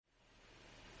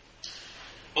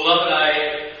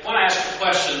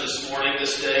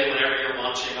this day, whenever you're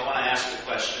munching, I want to ask a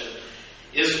question.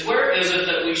 Where is it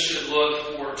that we should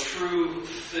look for true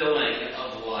filling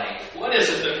of life? What is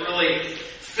it that really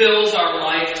fills our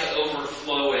life to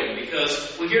overflowing?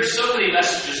 Because we hear so many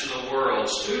messages in the world.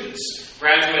 Students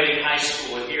graduating high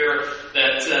school hear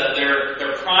that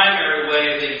their primary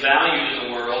way of being valued in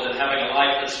the world and having a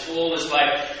life that's full is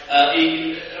by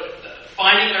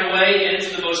finding their way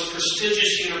into the most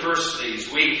prestigious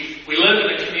universities. We live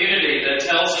in a community that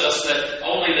tells us that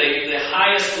only the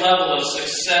highest level of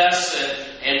success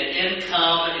and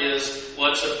income is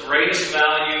what's of greatest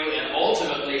value and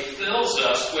ultimately fills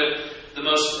us with the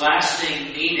most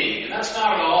lasting meaning. And that's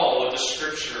not at all what the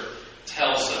Scripture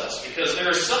tells us, because there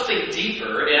is something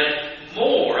deeper and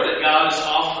more that God is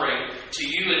offering to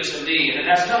you and to me. And it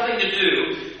has nothing to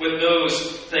do with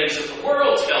those things that the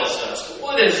world tells us. But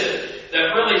what is it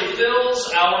that really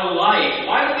fills our life?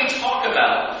 Why do we talk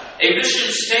about a mission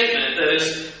statement that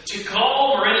is to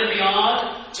call Marin and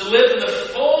beyond to live in the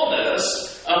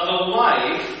fullness of the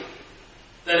life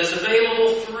that is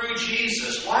available through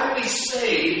Jesus? Why do we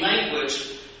say language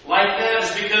like that?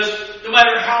 It's because no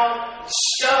matter how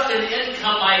stuffed an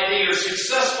income might be, or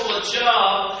successful a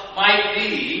job might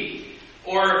be,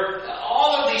 or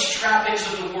all of these trappings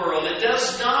of the world, it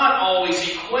does not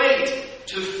always equate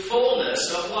to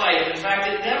fullness of life. In fact,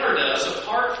 it never does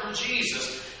apart from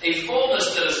Jesus. A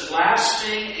fullness that is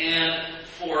lasting and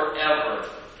forever,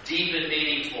 deep and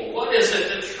meaningful. What is it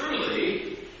that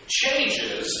truly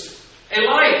changes a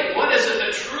life? What is it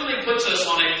that truly puts us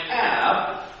on a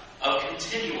path of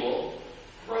continual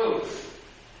growth?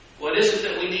 What is it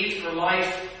that we need for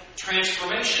life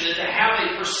transformation and to have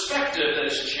a perspective that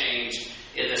has changed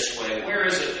in this way? Where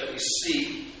is it that we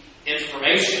seek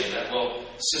information that will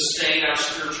sustain our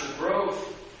spiritual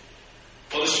growth?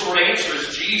 Well, the short answer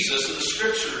is Jesus in the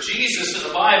Scripture. Jesus in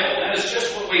the Bible. That is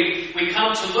just what we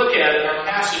come to look at in our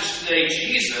passage today.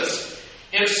 Jesus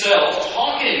himself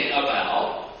talking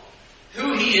about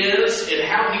who he is and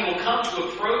how he will come to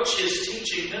approach his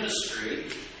teaching ministry,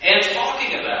 and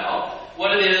talking about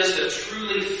what it is that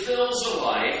truly fills a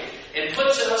life and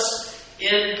puts us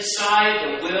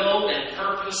inside the will and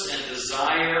purpose and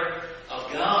desire of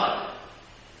God.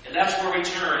 And that's where we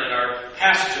turn in our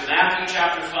passage of Matthew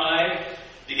chapter 5,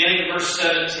 beginning in verse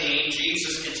 17,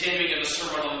 Jesus continuing in the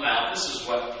Sermon on the Mount. This is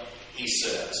what he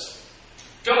says.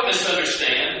 Don't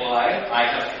misunderstand why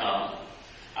I have come.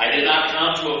 I did not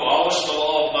come to abolish the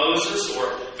law of Moses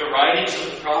or the writings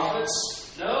of the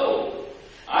prophets. No,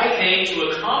 I came to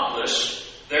accomplish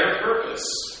their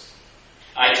purpose.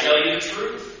 I tell you the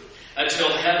truth. Until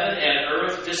heaven and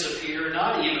earth disappear,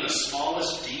 not even the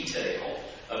smallest detail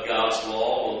of God's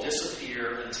law will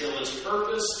disappear until its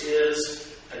purpose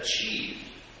is achieved.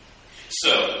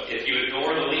 So, if you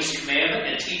ignore the least commandment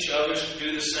and teach others to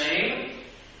do the same,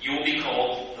 you will be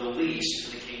called the least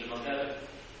in the kingdom of heaven.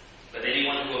 But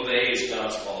anyone who obeys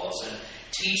God's laws and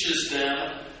teaches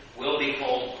them will be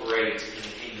called great in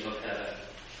the kingdom of heaven.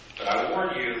 But I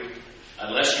warn you,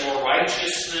 unless your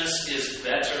righteousness is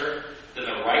better than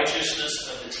the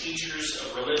righteousness of the teachers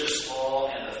of religious law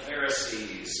and the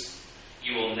Pharisees,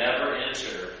 you will never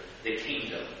enter the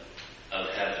kingdom of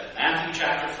heaven. Matthew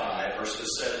chapter 5,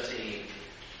 verses 17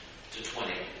 to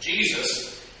 20.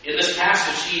 Jesus, in this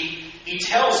passage, he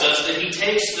tells us that he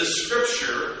takes the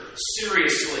Scripture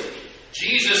seriously.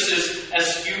 Jesus is,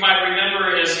 as you might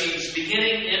remember, as he's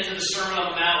beginning into the Sermon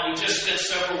on the Mount, we just spent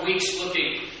several weeks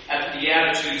looking at the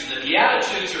Beatitudes. The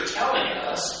Beatitudes are telling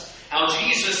us how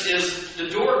Jesus is the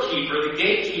doorkeeper, the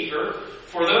gatekeeper,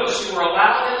 for those who are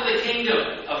allowed into the kingdom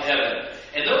of heaven.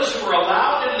 And those who are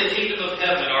allowed into the kingdom of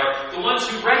heaven are the ones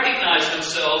who recognize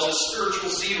themselves as spiritual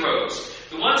zeros.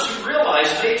 The ones who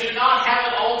realize they do not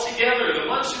have it all together. The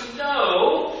ones who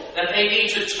know that they need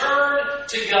to turn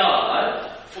to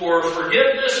God for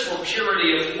forgiveness, for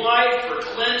purity of life, for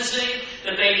cleansing,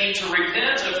 that they need to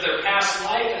repent of their past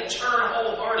life and turn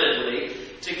wholeheartedly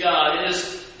to God. It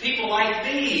is people like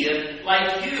me and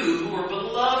like you who are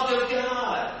beloved of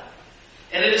God.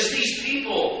 And it is these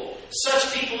people,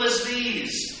 such people as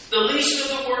these, the least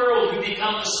of the world, who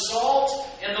become the salt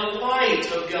and the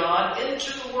light of God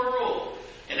into the world.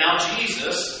 And now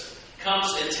Jesus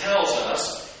comes and tells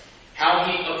us how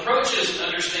he approaches and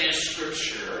understands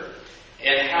Scripture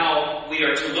and how we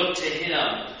are to look to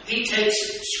him. He takes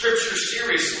Scripture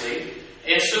seriously,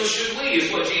 and so should we,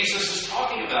 is what Jesus is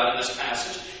talking about in this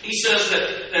passage. He says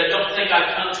that don't think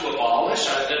I've come to abolish,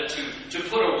 I've come to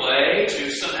put away,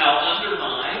 to somehow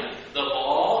undermine the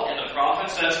law and the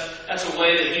prophets. That's a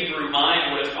way the Hebrew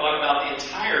mind would have thought about the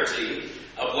entirety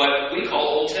of what we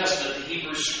call Old Testament, the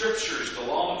Hebrew Scriptures, the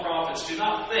law and the prophets. Do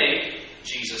not think,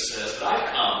 Jesus says, that I've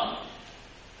come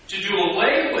to do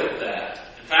away with that.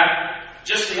 In fact,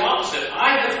 just the opposite.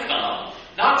 I have come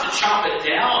not to chop it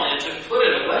down and to put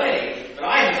it away, but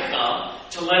I have come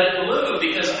to let it bloom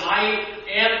because I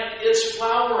am its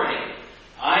flowering.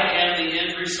 I am the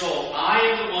end result. I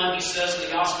am the one, he says in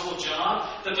the Gospel of John,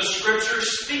 that the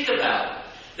Scriptures speak about.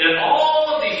 That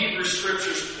all of the Hebrew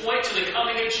Scriptures point to the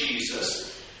coming of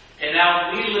Jesus, and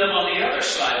now we live on the other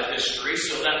side of history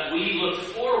so that we look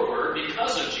forward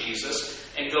because of Jesus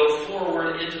and go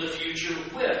forward into the future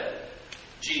with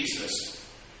Jesus.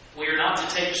 We are not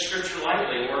to take the Scripture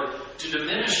lightly or to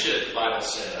diminish it, the Bible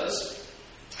says.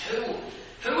 Who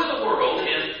in the world,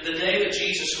 in the day that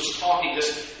Jesus was talking,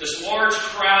 this large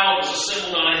crowd was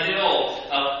assembled on a hill,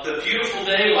 the beautiful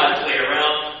day likely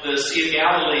around the Sea of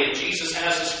Galilee, and Jesus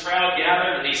has this crowd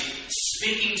gathered and he's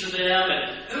speaking to them,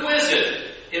 and who is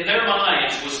it in their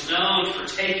minds was known for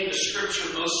taking the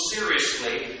Scripture most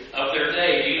seriously of their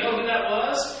day? Do you know who that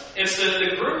was? It's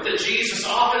the group that Jesus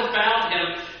often found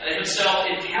himself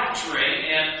encountering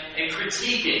and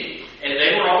critiquing. And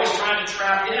they were always trying to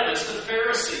trap him. It's the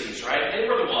Pharisees, right? They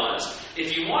were the ones.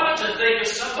 If you wanted to think of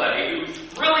somebody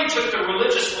who really took the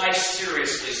religious life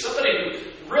seriously, somebody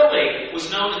who really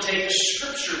was known to take the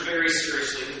Scripture very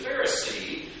seriously, the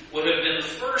Pharisee would have been the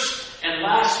first and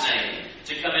last name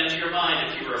to come into your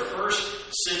mind if you were a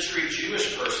first-century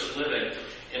Jewish person living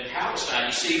in Palestine.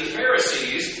 You see, the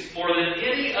Pharisees, more than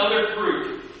any other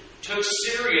group, took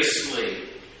seriously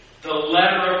the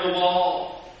letter of the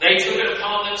law. They took it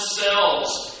upon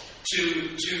themselves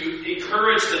to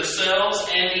encourage themselves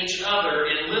and each other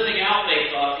in living out,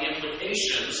 they thought, the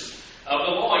implications of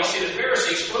the law. You see, the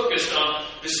Pharisees focused on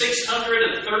the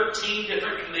 613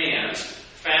 different commands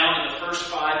found in the first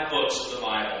 5 books of the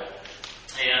Bible.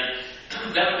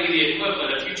 And that would be the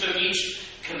equivalent. If you took each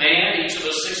command, each of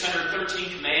those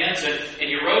 613 commands, and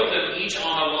you wrote them each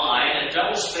on a line and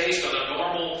double-spaced on a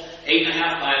normal 8.5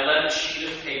 by 11 sheet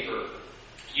of paper,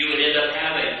 you would end up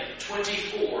having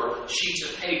 24 sheets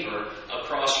of paper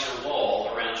across your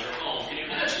wall around your home. Can you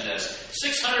imagine this?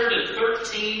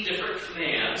 613 different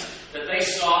commands that they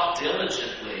sought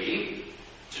diligently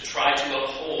to try to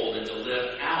uphold and to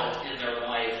live out in their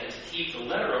life and to keep the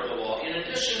letter of the law. In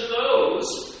addition to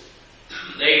those,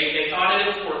 they thought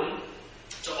it important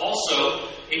to also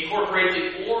incorporate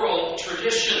the oral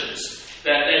traditions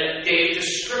that gave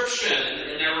description,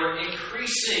 and there were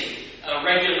increasing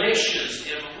regulations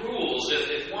and rules.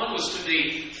 If one was to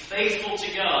be faithful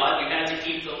to God, you had to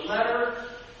keep the letter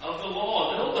of the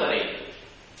law. Nobody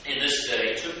in this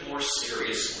day took more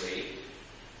seriously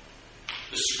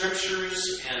the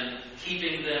Scriptures and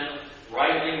keeping them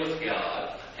rightly with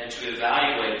God and to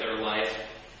evaluate their life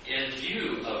in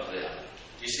view of them.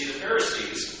 You see, the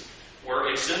Pharisees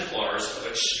were exemplars of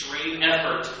extreme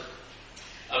effort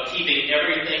of keeping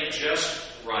everything just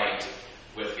right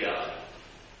with God.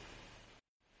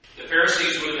 The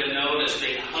Pharisees would have been known as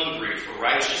being hungry for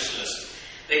righteousness.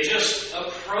 They just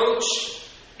approached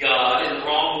God in the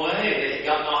wrong way. They had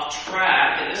gotten off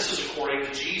track, and this is according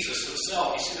to Jesus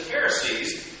himself. You see, the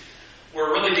Pharisees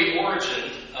were really the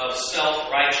origin of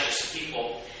self-righteous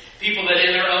people. People that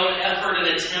in their own effort and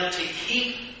attempt to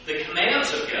keep the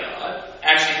commands of God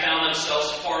actually found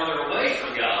themselves farther away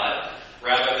from God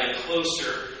rather than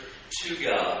closer to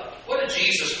God. What did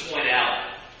Jesus point out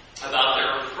about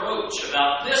their approach,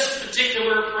 about this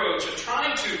particular approach of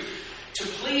trying to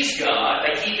please God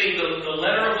by keeping the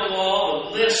letter of the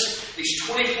law, the list, these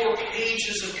 24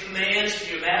 pages of commands?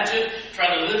 Can you imagine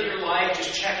trying to live your life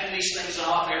just checking these things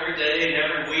off every day and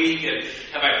every week? And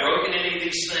have I broken any of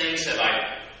these things? Have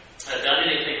I done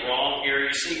anything wrong here?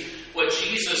 You see, what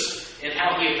Jesus and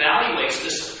how he evaluates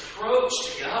this approach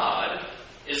to God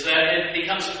is that it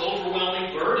becomes an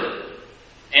overwhelming burden.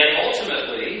 And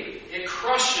ultimately, it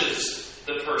crushes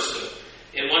the person.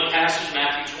 In one passage,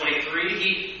 Matthew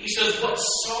 23, he says, "What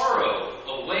sorrow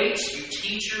awaits you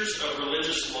teachers of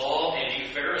religious law and you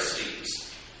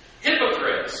Pharisees,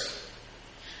 hypocrites!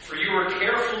 For you are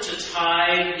careful to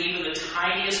tithe even the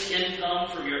tiniest income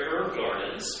from your herb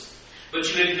gardens, but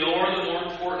you ignore the more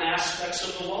important aspects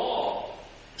of the law,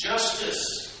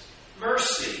 justice,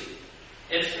 mercy,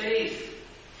 and faith.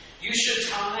 You should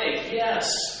tithe,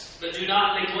 yes, but do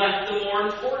not neglect the more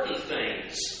important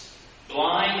things.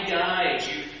 Blind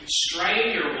guides, you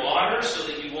strain your water so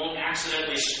that you won't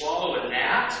accidentally swallow a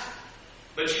gnat,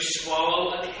 but you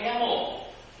swallow a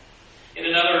camel." In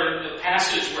another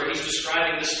passage where he's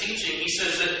describing this teaching, he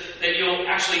says that you'll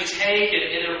actually take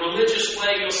it in a religious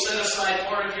way, you'll set aside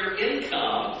part of your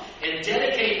income and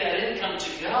dedicate that income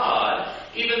to God,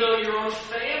 even though your own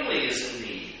family is in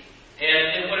need.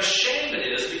 And what a shame it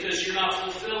is, because you're not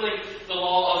fulfilling the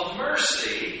law of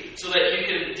mercy so that you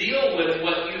can deal with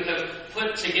what you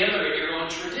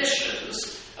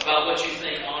traditions about what you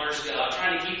think honors God,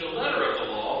 trying to keep the letter of the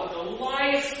law, but the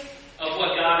life of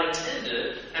what God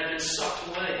intended had been sucked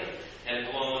away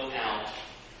and blown out.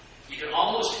 You can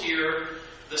almost hear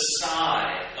the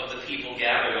sigh of the people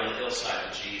gathered on the hillside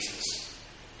of Jesus.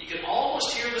 You can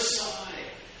almost hear the sigh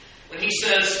when he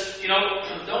says,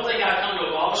 don't think I've come to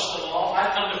abolish the law.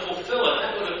 I've come to fulfill it.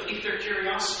 That would have piqued their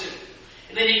curiosity.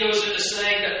 And then he goes into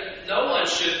saying that no one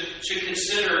should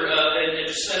consider and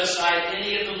set aside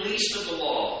any of the least of the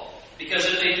law. Because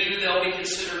if they do, they'll be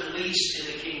considered least in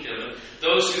the kingdom.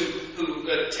 Those who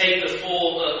take the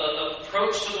full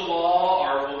approach to the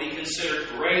law will be considered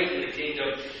great in the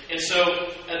kingdom. And so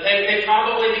they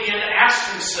probably begin to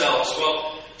ask themselves,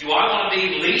 well, do I want to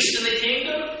be least in the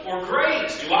kingdom or great?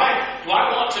 Do I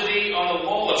want to be on the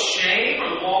wall of shame or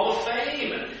the wall of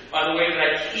fame by the way that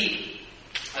I keep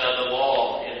the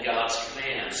law and God's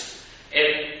commands?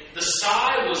 And the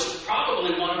sigh was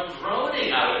probably one of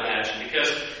groaning, I would imagine,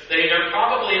 because they're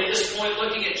probably at this point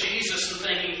looking at Jesus and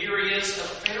thinking, here he is, a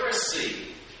Pharisee,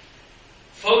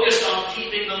 focused on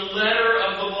keeping the letter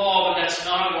of the law, but that's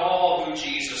not at all who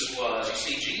Jesus was. You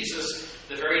see, Jesus,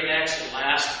 the very next and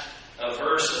last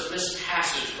verse of this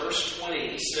passage, verse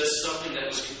 20, he says something that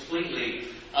was completely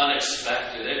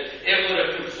unexpected. It would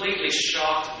have completely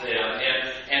shocked them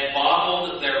and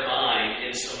boggled their mind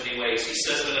in so many ways. He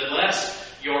says that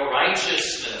unless your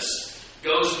righteousness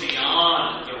goes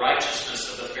beyond the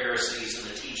righteousness of the Pharisees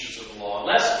and the teachers of the law,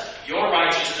 unless your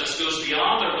righteousness goes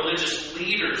beyond the religious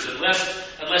leaders,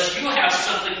 unless you have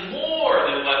something more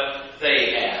than what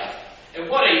they have. And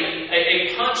what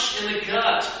a punch in the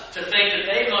gut to think that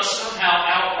they must somehow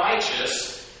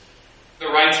out-righteous the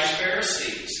righteous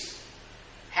Pharisees.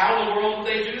 How in the world would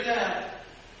they do that?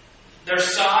 Their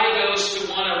sigh goes to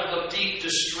one of deep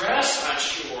distress, I'm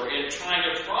sure, in trying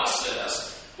to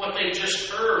process what they just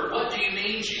heard. What do you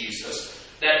mean, Jesus,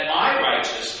 that my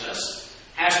righteousness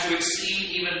has to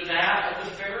exceed even that of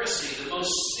the Pharisee, the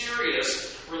most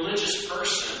serious religious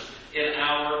person in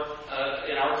our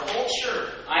culture?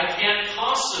 I can't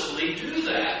possibly do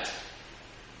that.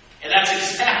 And that's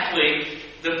exactly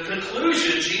the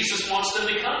conclusion Jesus wants them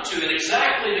to come to, and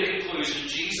exactly the conclusion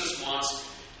Jesus wants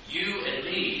you and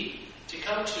me to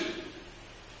come to.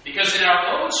 Because in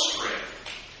our own strength,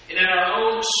 and in our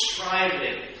own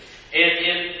striving, and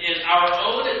in our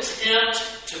own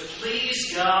attempt to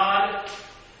please God,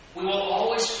 we will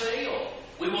always fail.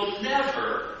 We will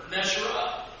never measure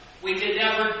up. We can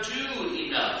never do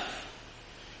enough.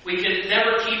 We can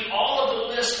never keep all of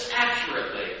the list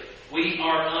accurately. We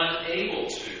are unable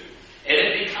to. And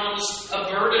it becomes a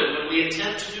burden when we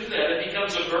attempt to do that. It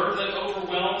becomes a burden that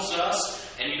overwhelms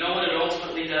us. And you know what it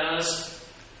ultimately does?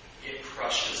 It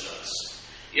crushes us.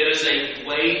 It is a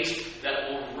weight that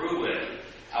will ruin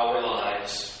our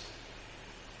lives.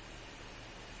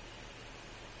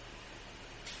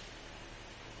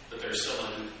 But there's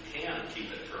someone who can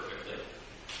keep it perfectly.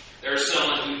 There's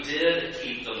someone who did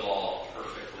keep the law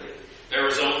perfectly. There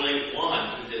was only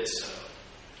one who did so.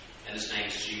 And his name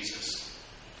is Jesus.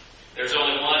 There's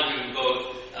only one who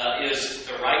both is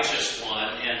the righteous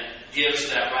one and gives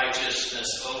that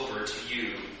righteousness over to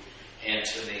you and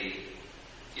to me.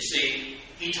 You see,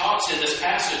 he talks in this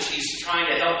passage, he's trying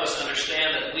to help us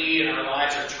understand that we in our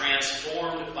lives are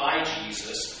transformed by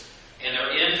Jesus and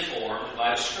are informed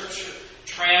by the Scripture.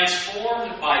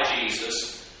 Transformed by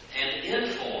Jesus and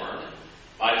informed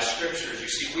by the Scriptures. You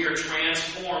see, we are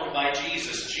transformed by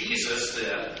Jesus. Jesus,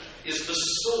 then, is the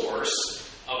source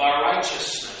of our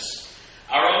righteousness.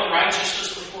 Our own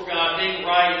righteousness before God, being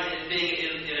right and being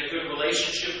in a good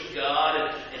relationship with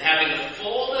God and having the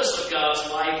fullness of God's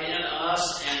life in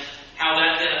us and how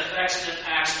that then affects and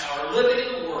impacts our living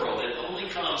in the world. It only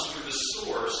comes through the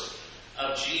source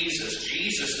of Jesus.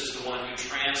 Jesus is the one who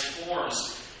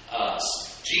transforms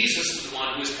us. Jesus is the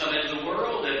one who has come into the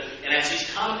world. And as he's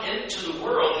come into the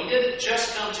world, he didn't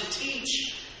just come to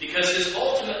teach, because his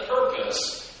ultimate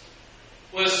purpose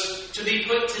was to be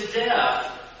put to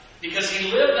death, because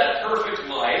he lived that perfect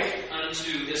life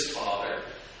unto his Father,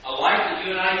 a life that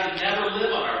you and I could never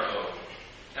live on our own.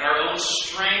 In our own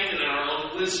strength, and in our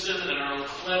own wisdom, and in our own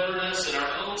cleverness, and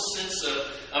our own sense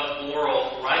of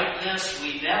moral rightness,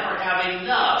 we never have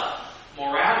enough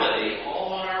morality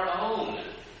all on our own.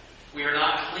 We are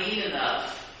not clean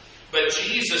enough. But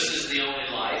Jesus is the only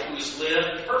life who has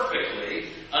lived perfectly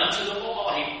unto the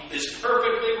law. He is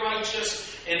perfectly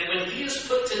righteous, and when he is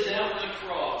put to death on the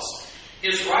cross,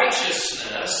 his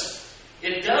righteousness,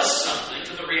 it does something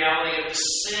to the reality of the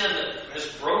sin that has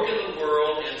broken the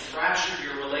world and fractured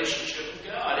your relationship with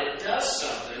God. It does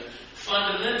something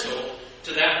fundamental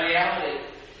to that reality.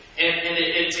 And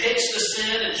it takes the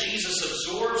sin, and Jesus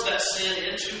absorbs that sin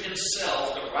into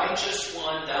himself, the righteous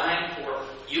one dying for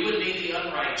you and me, the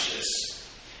unrighteous.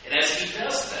 And as he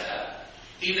does that,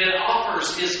 he then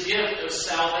offers his gift of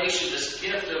salvation, this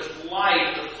gift of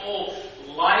life, the full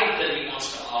life that he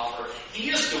wants to offer. He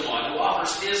is the one who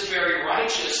offers his very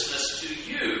righteousness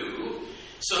to you,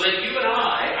 so that you and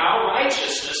I, our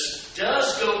righteousness,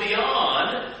 does go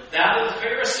beyond that of the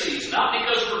Pharisees. Not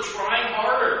because we're trying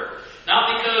harder,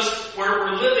 not because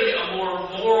we're living a more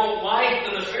moral life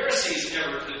than the Pharisees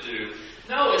ever could do.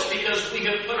 No, it's because we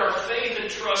have put our faith and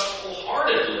trust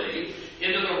wholeheartedly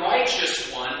into the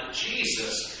righteous one,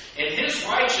 Jesus. And his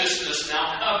righteousness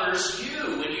now covers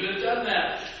you when you have done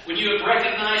that. When you have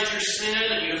recognized your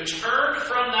sin and you have turned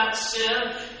from that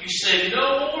sin, you say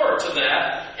no more to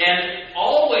that. And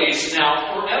always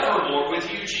now, forevermore, with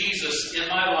you, Jesus, in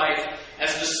my life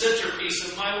as the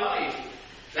centerpiece of my life.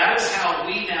 That is how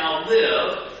we now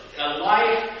live a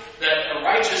life, a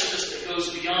righteousness that goes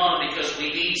beyond, because we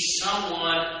need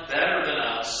someone better than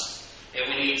us,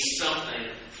 and we need something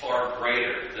far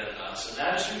greater than us. And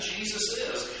that is who Jesus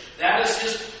is. That is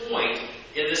his point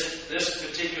in this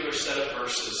particular set of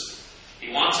verses.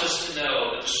 He wants us to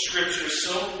know that the Scripture is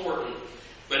so important,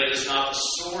 but it is not the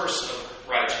source of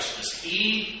righteousness.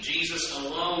 He, Jesus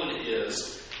alone,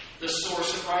 is the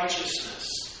source of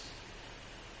righteousness.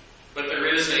 But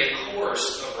there is a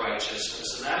course of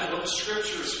righteousness, and that is what the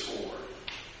Scripture is for.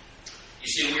 You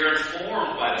see, we are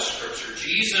informed by the Scripture.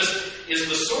 Jesus is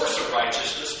the source of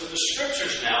righteousness, but the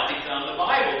Scriptures now the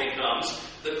Bible becomes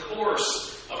the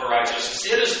course of a righteousness.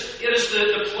 It is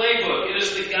the playbook, it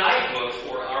is the guidebook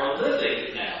for our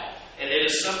living now. And it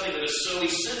is something that is so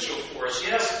essential for us.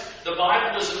 Yes, the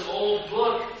Bible is an old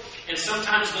book, and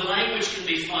sometimes the language can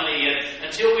be funny, and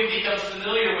until we become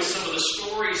familiar with some of the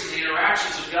stories and the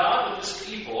interactions of God with his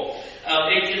people,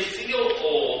 it can feel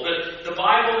old. But the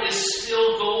Bible is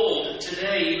still gold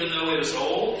today, even though it is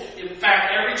old. In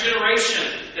fact, every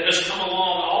generation that has come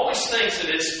along always thinks that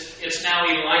it's now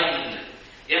enlightened,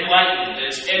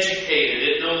 it's educated,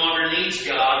 it no longer needs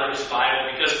God or his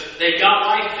Bible because they've got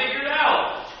life figured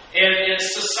out. And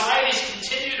societies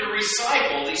continue to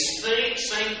recycle these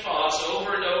same thoughts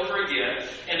over and over again,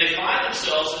 and they find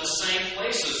themselves in the same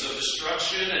places of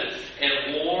destruction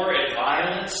and war and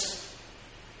violence.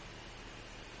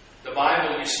 The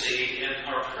Bible, you see, in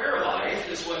our prayer life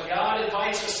is what God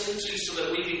invites us into so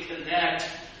that we can connect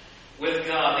with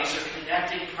God. These are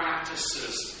connecting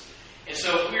practices. And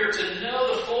so if we are to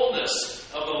know the fullness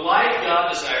of the life God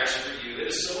desires for you, it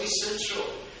is so essential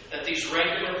that these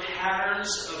regular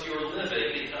patterns of your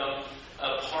living become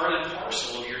a part and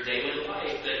parcel of your daily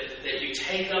life. That you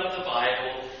take up the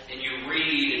Bible and you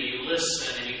read and you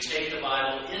listen and you take the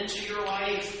Bible into your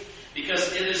life,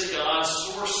 because it is God's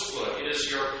source book. It is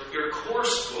your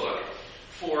course book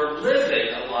for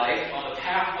living a life on the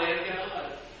pathway of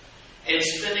God. And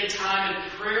spending time in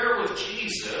prayer with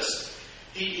Jesus,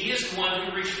 He is the one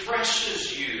who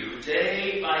refreshes you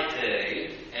day by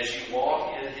day as you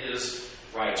walk in His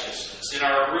righteousness. In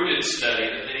our Rooted study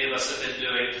that many of us have been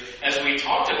doing, as we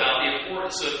talked about the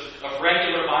importance of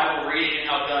regular Bible reading and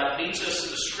how God meets us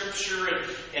in the Scripture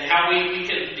and how we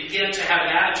can begin to have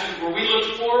an attitude where we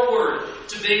look forward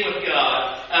to being with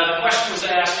God. The question was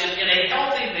asked, in a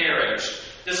healthy marriage,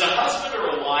 does a husband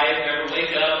or a wife ever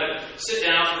wake up and sit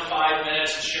down for 5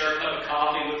 minutes and share a cup of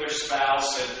coffee with their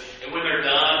spouse, and when they're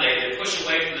done, they push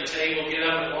away from the table, get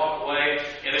up and walk away,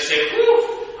 and they say,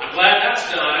 "Whew, I'm glad that's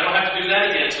done. I don't have to do that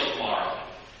again until tomorrow."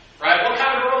 Right? What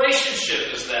kind of a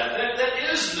relationship is that?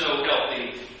 That is no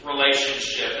healthy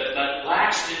relationship. That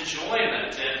lacks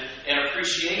enjoyment and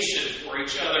appreciation for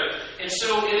each other. And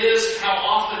so it is how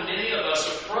often many of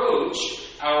us approach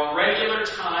our regular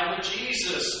time with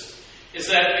Jesus. Is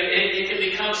that it can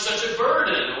become such a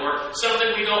burden or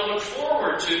something we don't look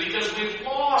forward to because we've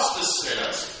lost the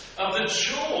sense of the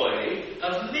joy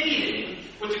of meeting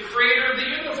with the Creator of the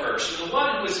universe, and the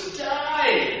one who has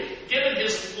died, given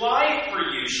His life for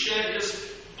you, shed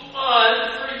His blood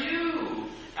for you,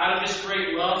 out of His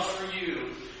great love for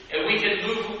you. And we can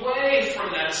move away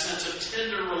from that sense of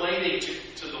tender relating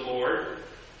to the Lord,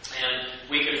 and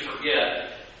we can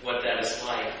forget what that is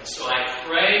like. And so I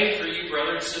pray for you,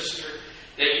 brother and sister,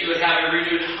 that you would have a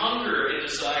renewed hunger and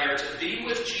desire to be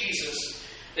with Jesus,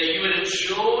 that you would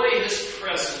enjoy His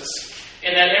presence,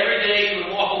 and that every day you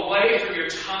would walk away from your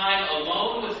time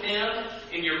alone with Him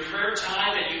in your prayer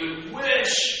time, and you would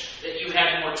wish that you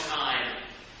had more time,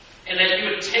 and that you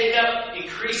would take up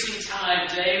increasing time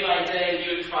day by day, and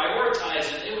you would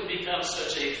prioritize it. It would become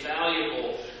such a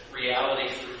valuable reality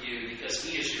for you because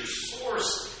He is your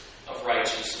source of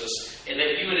righteousness, and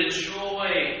that you would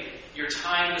enjoy your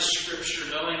time in the Scripture,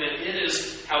 knowing that it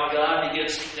is how God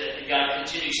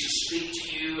continues to speak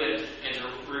to you and to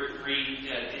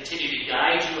continue to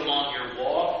guide you along your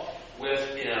walk with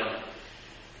Him.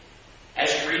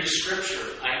 As you read the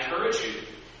Scripture, I encourage you,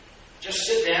 just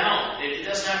sit down. It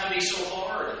doesn't have to be so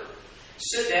hard.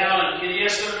 Sit down, and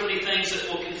yes, there will be things that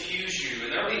will confuse you,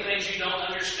 and there will be things you don't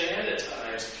understand at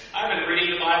times. I've been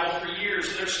reading the Bible for years,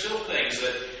 and there's still things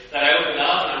that I open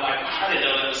up, and I'm like, I didn't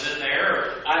know that was in there.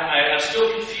 Or I'm still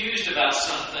confused about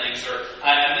some things, or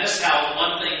I miss how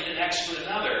one thing connects to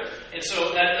another. And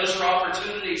so those are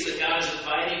opportunities that God is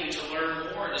inviting you to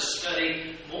learn more, and to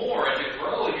study more, and to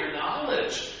grow in your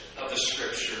knowledge of the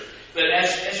Scripture. But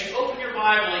as you open your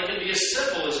Bible, it can be as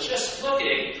simple as just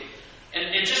looking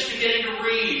and just beginning to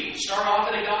read. Start off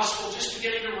in a gospel, just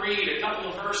beginning to read a couple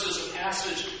of verses, a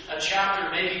passage, a chapter,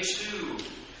 maybe two.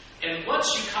 And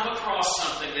once you come across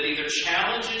something that either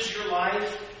challenges your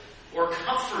life or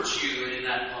comforts you in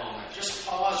that moment, just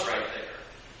pause right there.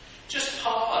 Just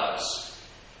pause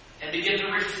and begin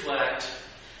to reflect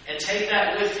and take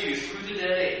that with you through the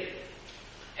day.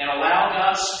 And allow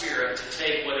God's Spirit to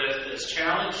take what has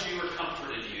challenged you or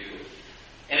comforted you.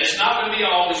 And it's not going to be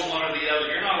always one or the other.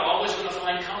 You're not always going to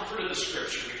find comfort in the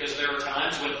Scripture, because there are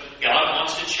times when God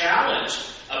wants to challenge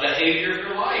a behavior of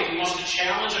your life. He wants to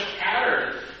challenge a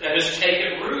pattern that has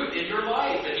taken root in your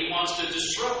life, and He wants to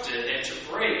disrupt it and to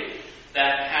break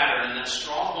that pattern and that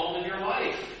stronghold in your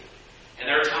life. And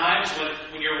there are times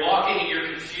when you're walking and you're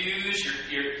confused,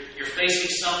 you're facing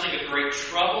something of great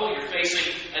trouble, you're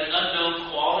facing an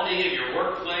unknown quality in your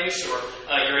workplace or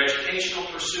your educational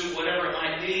pursuit, whatever it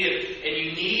might be, and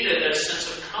you need a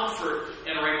sense of comfort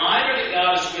and a reminder that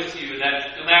God is with you,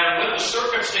 that no matter what the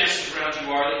circumstances around you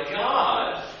are, that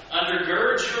God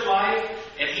undergirds your life,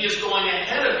 and He is going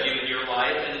ahead of you in your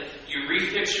life, and you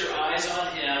refix your eyes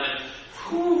on Him, and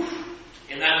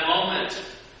in that moment,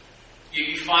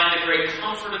 you find the great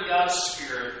comfort of God's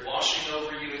Spirit washing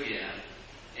over you again,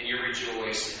 and you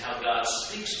rejoice in how God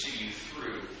speaks to you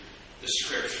through the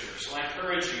Scripture. So I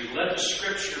encourage you, let the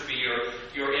Scripture be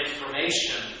your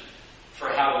information for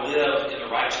how to live in the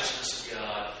righteousness of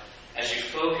God as you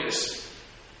focus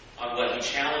on what He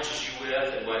challenges you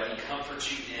with and what He comforts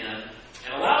you in.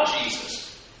 And allow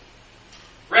Jesus,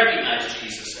 recognize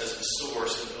Jesus as the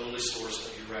source, the only source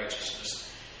of your righteousness.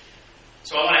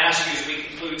 So I want to ask you as we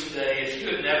conclude today, if you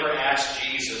have never asked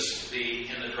Jesus to be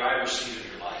in the driver's seat of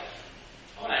your life,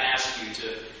 I want to ask you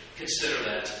to consider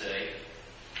that today.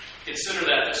 Consider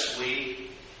that this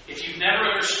week. If you've never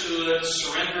understood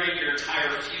surrendering your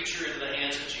entire future into the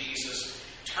hands of Jesus,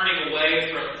 turning away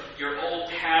from your old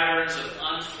patterns of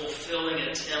unfulfilling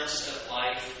attempts at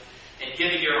life, and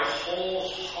giving your whole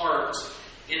heart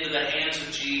into the hands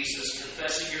of Jesus,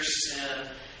 confessing your sin,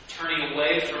 turning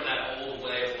away from that old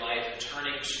way of life and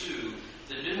turning to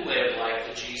the new way of life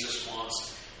that Jesus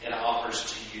wants and offers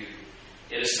to you.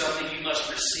 It is something you must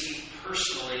receive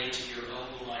personally into your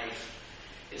own life.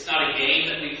 It's not a game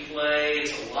that we play.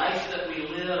 It's a life that we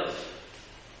live.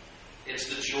 It's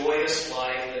the joyous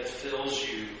life that fills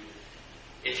you.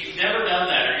 If you've never done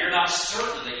that, or you're not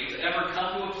certain that you've ever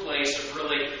come to a place of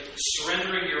really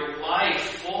surrendering your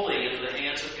life fully into the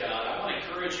hands of God, I want to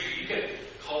encourage you. You can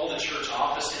call the church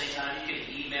office anytime. You can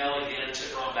email again to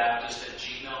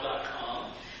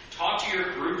tiburonbaptist@gmail.com. Talk to your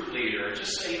group leader and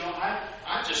just say,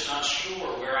 I'm just not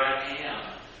sure where I am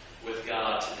with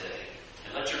God today.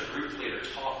 And let your group leader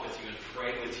talk with you and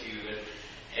pray with you and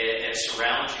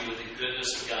surround you with the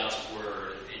goodness of God's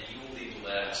Word. And you will be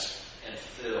blessed and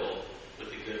filled with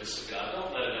the goodness of God.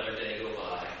 Don't let another day go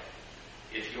by.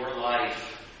 If your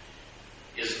life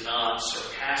is not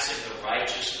surpassing the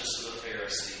righteousness of the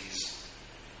Pharisees,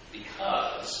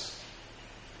 because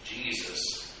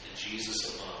Jesus and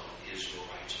Jesus alone is your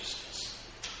righteousness.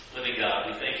 Living God,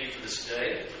 we thank you for this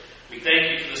day. We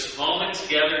thank you for this moment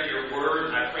together in your Word.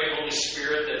 And I pray, Holy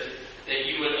Spirit, that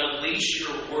you would unleash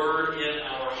your Word in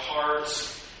our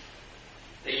hearts,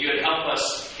 that you would help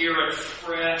us hear it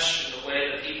fresh in the way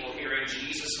that people hearing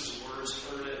Jesus' words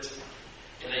heard it,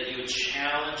 and that you would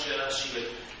challenge us, you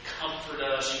would comfort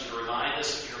us, you would remind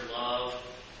us of your love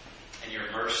and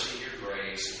your mercy and your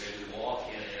grace, and may we walk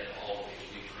in it always.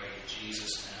 We pray in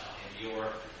Jesus now, in your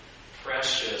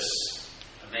precious,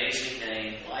 amazing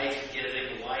name,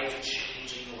 life-giving,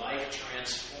 life-changing,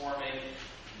 life-transforming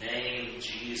name,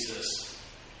 Jesus,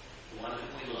 the one whom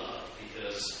we love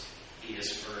because He has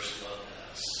first loved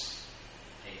us.